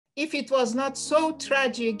If it was not so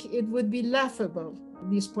tragic, it would be laughable,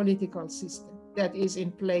 this political system that is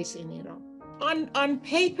in place in Iran. On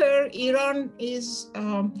paper, Iran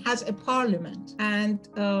has a parliament, and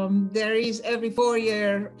there is every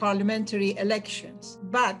 4-year parliamentary elections.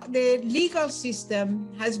 But the legal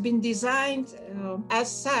system has been designed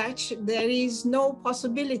as such, there is no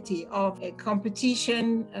possibility of a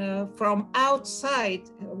competition from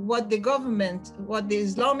outside what the government, what the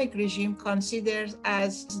Islamic regime considers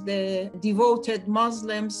as the devoted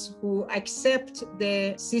Muslims who accept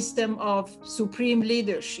the system of supreme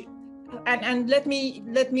leadership. And let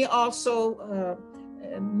me also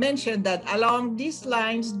mention that along these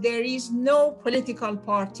lines, there is no political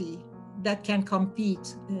party that can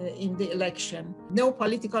compete in the election. No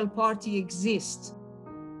political party exists.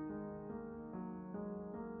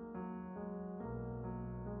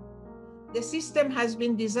 The system has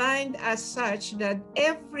been designed as such that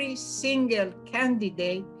every single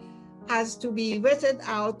candidate has to be vetted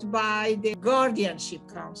out by the Guardianship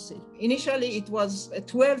Council. Initially, it was a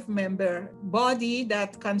 12-member body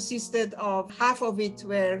that consisted of half of it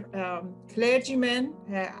were clergymen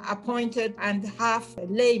appointed and half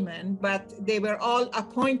laymen, but they were all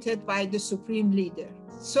appointed by the supreme leader.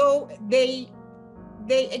 So they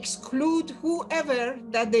exclude whoever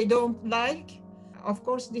that they don't like. Of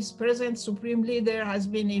course, this present supreme leader has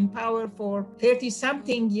been in power for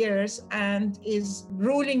 30-something years and is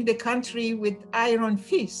ruling the country with iron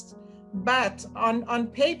fist. But on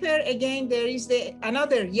paper, again, there is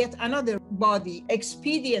yet another body,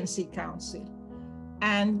 Expediency Council,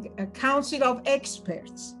 and a Council of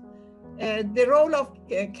Experts. The role of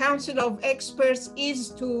Council of Experts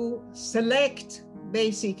is to select,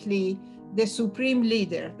 basically, the supreme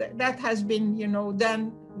leader. That has been,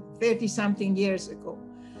 done 30-something years ago.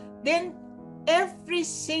 Then every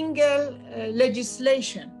single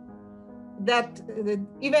legislation that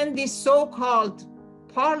even this so-called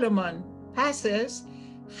parliament passes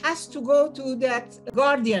has to go to that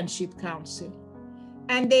Guardianship Council,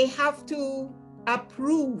 and they have to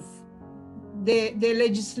approve the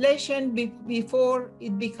legislation before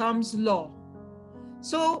it becomes law.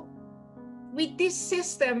 So with this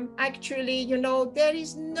system, actually, there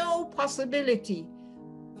is no possibility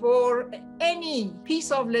for any piece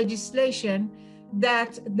of legislation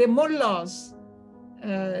that the mullahs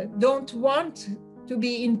don't want to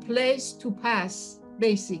be in place to pass,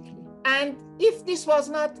 basically. And if this was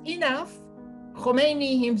not enough,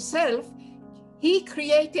 Khomeini himself, he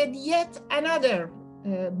created yet another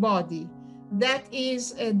body, that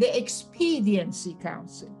is the Expediency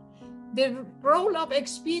Council. The role of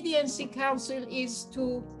Expediency Council is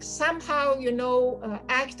to somehow,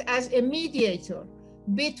 act as a mediator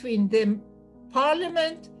between the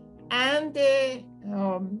parliament and the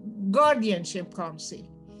Guardianship Council.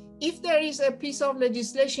 If there is a piece of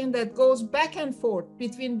legislation that goes back and forth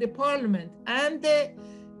between the parliament and the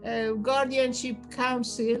Guardianship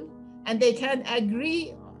Council, and they can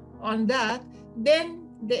agree on that, then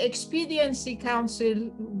the Expediency Council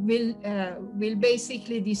will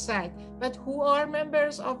basically decide. But who are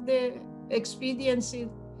members of the Expediency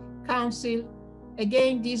Council?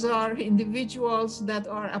 Again, these are individuals that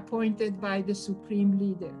are appointed by the supreme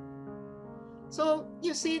leader. So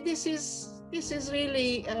you see, this is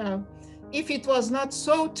really, if it was not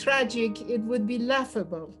so tragic, it would be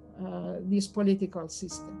laughable, this political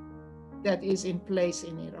system that is in place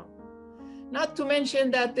in Iran. Not to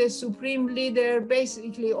mention that the supreme leader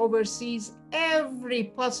basically oversees every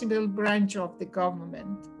possible branch of the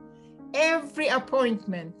government, every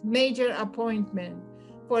appointment, major appointment,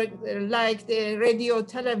 for like the radio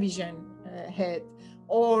television head,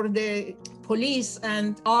 or the police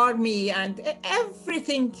and army, and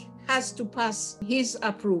everything has to pass his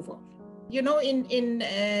approval. In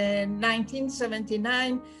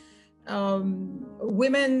 1979,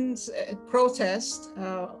 women's protest,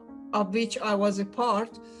 of which I was a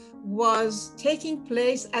part, was taking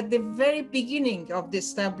place at the very beginning of the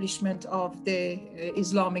establishment of the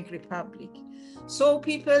Islamic Republic. So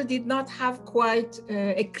people did not have quite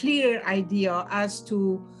a clear idea as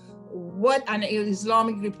to what an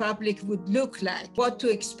Islamic Republic would look like, what to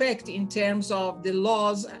expect in terms of the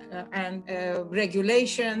laws and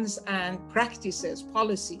regulations and practices,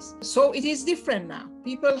 policies. So it is different now.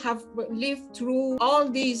 People have lived through all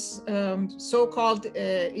these so-called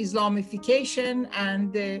Islamification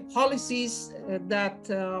and policies that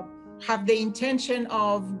have the intention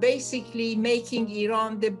of basically making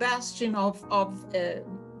Iran the bastion of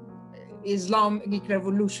Islamic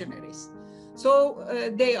revolutionaries. So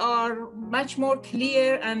they are much more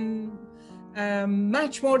clear and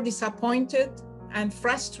much more disappointed and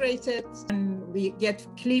frustrated. And we get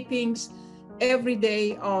clippings every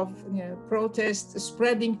day of protests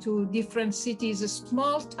spreading to different cities,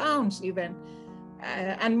 small towns even,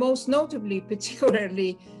 and most notably,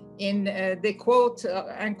 particularly in the quote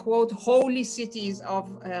unquote holy cities of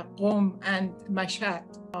Qom and Mashhad,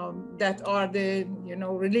 that are the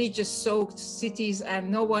religious soaked cities, and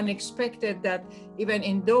no one expected that even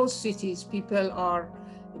in those cities people are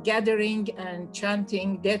gathering and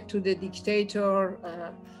chanting death to the dictator,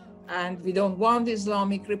 and we don't want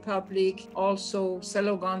Islamic Republic, also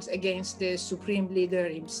slogans against the supreme leader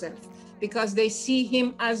himself, because they see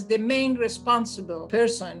him as the main responsible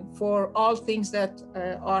person for all things that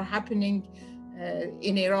are happening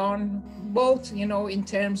in Iran, both in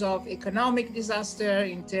terms of economic disaster,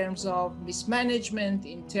 in terms of mismanagement,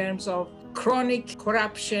 in terms of chronic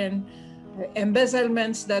corruption,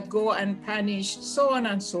 embezzlements that go unpunished, so on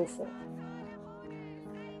and so forth.